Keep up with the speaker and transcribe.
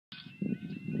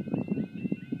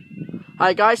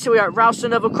Hi guys, here we are at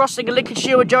Rowston North, crossing in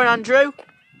Lincolnshire with Joe and Andrew.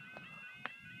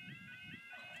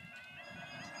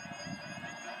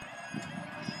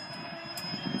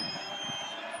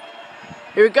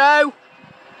 Here we go.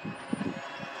 1,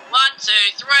 2,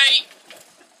 3.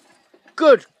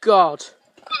 Good God.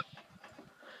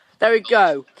 There we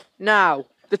go. Now,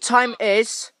 the time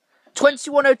is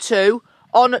 21:02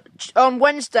 on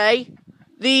Wednesday,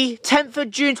 the 10th of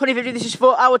June 2015. This is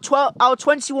for our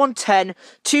 2110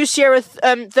 2 Sierra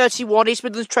 31 East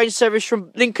Midlands train service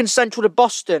from Lincoln Central to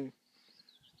Boston.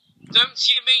 Don't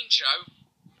you mean, Joe?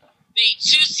 The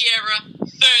 2 Sierra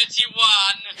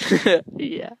 31.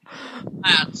 Yeah.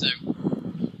 I had to.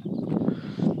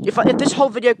 If this whole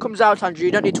video comes out, Andrew,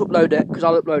 you don't need to upload it because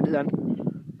I'll upload it then.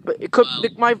 But it could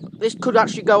this could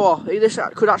actually go off. This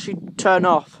could actually turn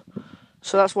off.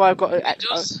 So that's why I've got a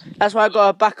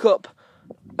backup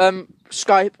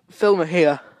Skype filmer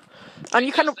here, and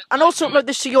you can also upload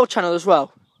this to your channel as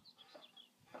well.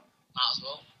 Might as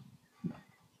well.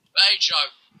 Hey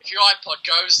Joe, if your iPod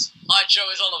goes, hi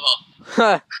Joe is Oliver.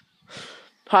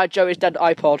 Hi Joe is dead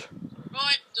iPod.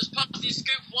 Right, just pass the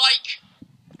scoop wike.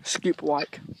 Scoop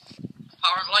wike.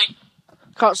 Apparently.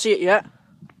 Can't see it yet.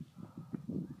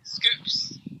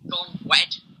 Scoop's gone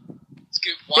wet.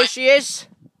 Scoop Here wike. she is.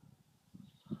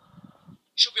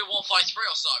 Should be a 153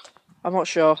 or so. I'm not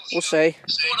sure. We'll see.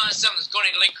 497's gone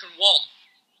in Lincoln 1.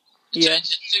 Yeah. Turned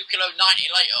to 2 kilo 90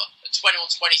 later at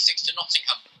 21:26 to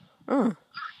Nottingham. Oh.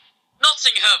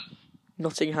 Nottingham!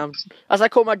 Nottingham. As I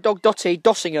call my dog Dotty,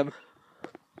 Dossingham.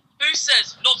 Who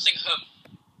says Nottingham?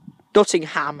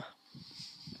 Dottingham.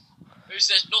 Who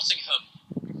says Nottingham?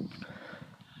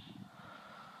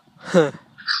 Huh.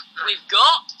 We've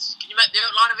got... Can you make the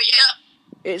outline of it yet?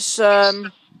 It's, I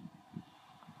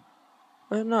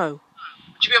don't know.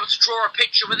 Would you be able to draw a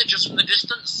picture with it just from the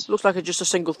distance? Looks like just a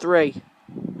single 3.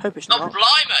 Hope it's Oh, not.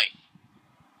 blimey!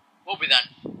 Will be then.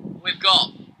 We've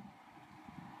got...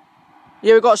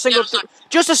 Yeah, we've got a single...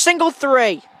 just a single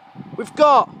 3. We've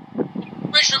got...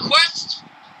 Bridge request!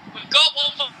 We've got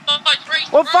 153...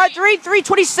 153,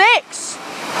 326!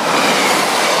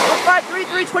 153,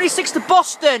 326 to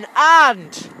Boston,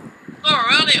 and...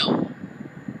 Oh, earlier.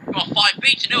 We've got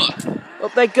 5B to Newark.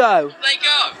 Up they go. Up they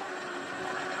go.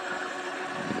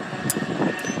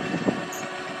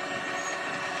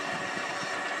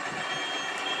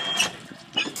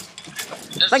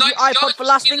 Thank you, iPod, for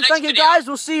lasting. Thank you, guys.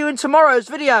 We'll see you in tomorrow's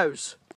videos.